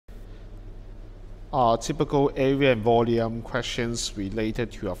Typical area and volume questions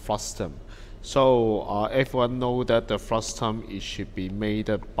related to a frustum. So everyone know that the frustum it should be made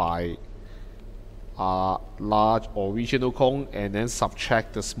by a large original cone and then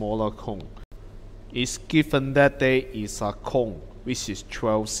subtract the smaller cone. It's given that there is a cone which is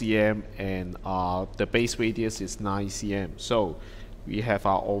 12 cm and the base radius is 9 cm. So we have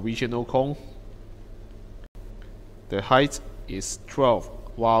our original cone. The height is 12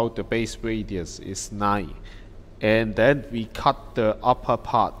 while the base radius is 9. And then we cut the upper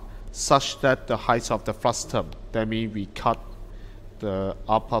part such that the height of the frustum, that means we cut the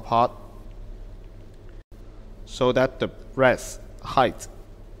upper part so that the breadth height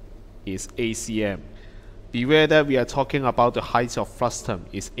is 8 cm. Beware that we are talking about the height of frustum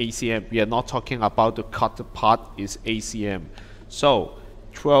is 8 cm. We are not talking about the cut part is 8 cm. So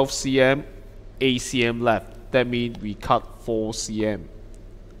 12 cm, 8 cm left. That means we cut 4 cm.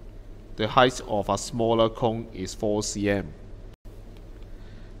 The height of a smaller cone is 4 cm.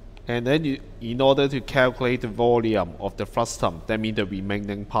 And then in order to calculate the volume of the frustum, that means the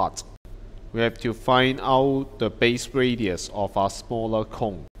remaining part, we have to find out the base radius of a smaller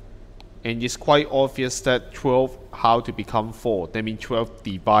cone. And it's quite obvious that 12 how to become 4. That means 12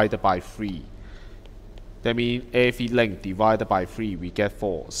 divided by 3. That means every length divided by 3 we get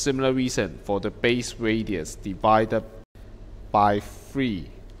 4. Similar reason for the base radius divided by 3.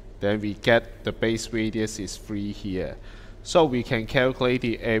 Then we get the base radius is 3 here. So we can calculate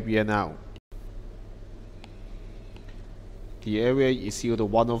the area now. The area is equal to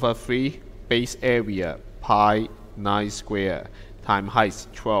 1 over 3 base area pi 9 square times height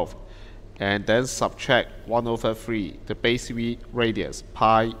 12. And then subtract 1 over 3 the base radius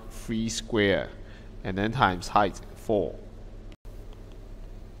pi 3 square and then times height 4.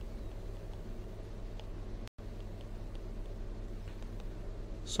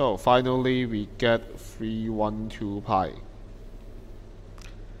 So finally we get 312 pi.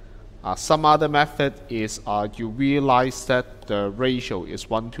 Some other method is you realize that the ratio is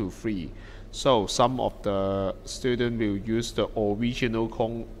 1 to 3. So some of the students will use the original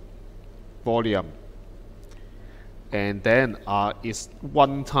cone volume and then is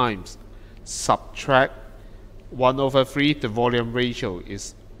 1 times subtract 1 over 3 the volume ratio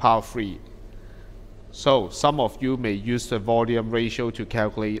is power 3. So some of you may use the volume ratio to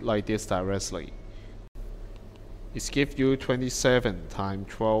calculate like this directly. It gives you 27 times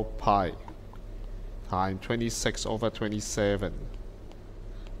 12 pi times 26 over 27.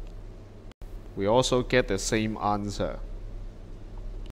 We also get the same answer.